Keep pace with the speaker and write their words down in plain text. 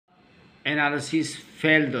Analysis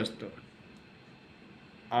fail दोस्तों,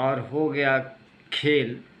 और हो गया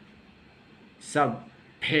खेल सब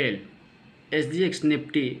फेल। SGX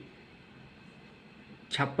निफ्टी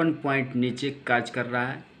 56 पॉइंट नीचे कार्य कर रहा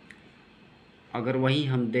है। अगर वहीं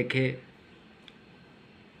हम देखें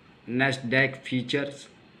नैस्डैक फ्यूचर्स,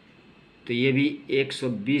 तो ये भी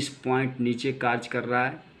 120 पॉइंट नीचे कार्य कर रहा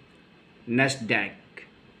है। नैस्डैक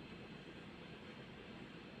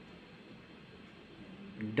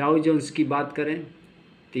डाउ जोन्स की बात करें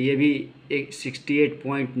तो ये भी 68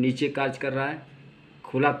 पॉइंट नीचे कार्य कर रहा है।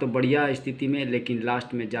 खुला तो बढ़िया स्थिति में, लेकिन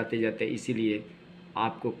लास्ट में जाते जाते, इसीलिए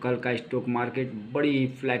आपको कल का स्टॉक मार्केट बड़ी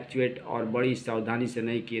फ्लैक्चुएट और बड़ी सावधानी से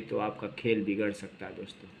नहीं किए तो आपका खेल बिगड़ सकता है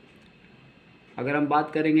दोस्तों। अगर हम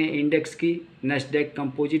बात करेंगे इंडेक्स की, नैस्डैक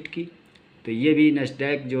कंपोजिट की, तो ये भी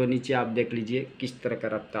नैस्डैक जो नीचे आप देख लीजिए किस तरह का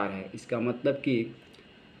रफ्तार है। इसका मतलब कि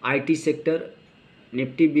IT sector,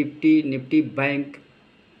 Nifty 50, Nifty bank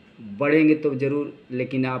बढ़ेंगे तो ज़रूर,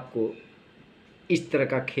 लेकिन आपको इस तरह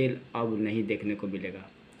का खेल अब नहीं देखने को मिलेगा।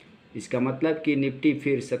 इसका मतलब कि निफ्टी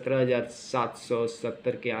फिर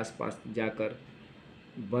 17,770 के आसपास जाकर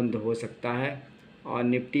बंद हो सकता है। और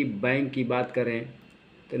निफ्टी बैंक की बात करें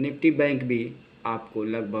तो निफ्टी बैंक भी आपको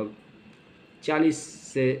लगभग 40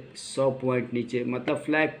 से 100 पॉइंट नीचे, मतलब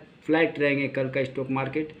फ्लैट रहेंगे कल का स्टॉक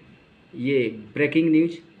मार्केट। ये ब्रेकिंग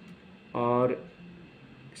न्यूज और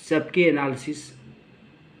सबकी एनालिसिस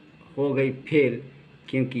हो गई फेल,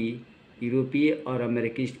 क्योंकि यूरोपीय और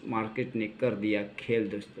अमेरिकी मार्केट ने कर दिया खेल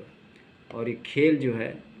दोस्तों। और ये खेल जो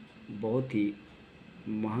है बहुत ही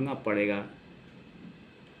महंगा पड़ेगा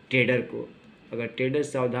ट्रेडर को। अगर ट्रेडर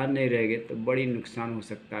सावधान नहीं रहेंगे तो बड़ी नुकसान हो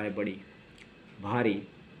सकता है, बड़ी भारी।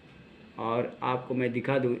 और आपको मैं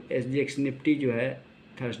दिखा दूं, SGX निफ्टी जो है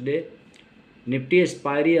थर्सडे, निफ्टी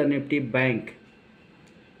एक्सपायरी और निफ्टी बैंक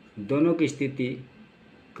दोनों की स्थिति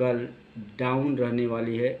कल डाउन रहने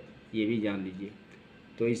वाली है, ये भी जान लीजिए।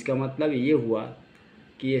 तो इसका मतलब ये हुआ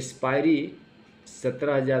कि एक्सपायरी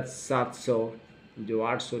 17,700, जो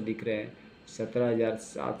 800 दिख रहे हैं,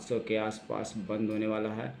 17,700 के आसपास बंद होने वाला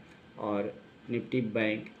है। और निफ्टी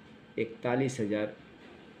बैंक 41,000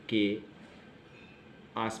 के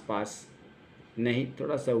आसपास नहीं,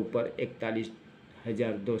 थोड़ा सा ऊपर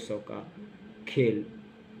 41,200 का खेल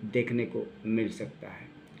देखने को मिल सकता है।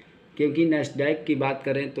 क्योंकि नैस्डैक की बात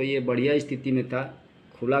करें तो ये बढ़िया स्थिति में था,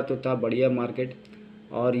 खुला तो था बढ़िया मार्केट,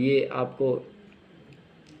 और ये आपको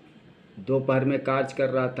दोपहर में कार्य कर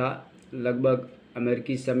रहा था लगभग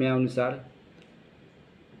अमेरिकी समय अनुसार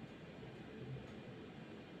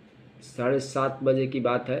 7:30 बजे की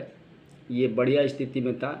बात है। ये बढ़िया स्थिति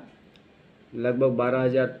में था, लगभग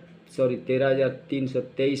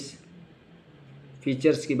 13,323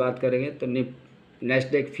 फीचर्स की बात करेंगे तो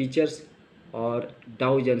नैस्डैक फीचर्स और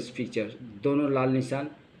डाउ जोन्स फीचर्स दोनों लाल निशान,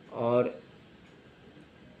 और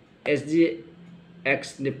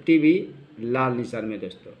SGX निफ्टी भी लाल निशान में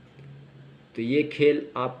दोस्तों। तो ये खेल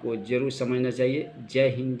आपको ज़रूर समझना चाहिए। जय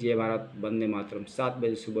हिंद, जय भारत, वंदे मातरम। 7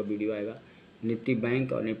 बजे सुबह वीडियो आएगा। निफ्टी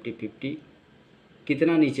बैंक और निफ्टी 50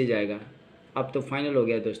 कितना नीचे जाएगा, अब तो फाइनल हो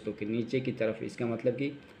गया दोस्तों कि नीचे की तरफ। इसका मतलब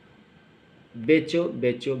कि बेचो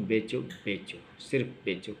बेचो बेचो बेचो, सिर्फ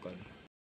बेचो कल।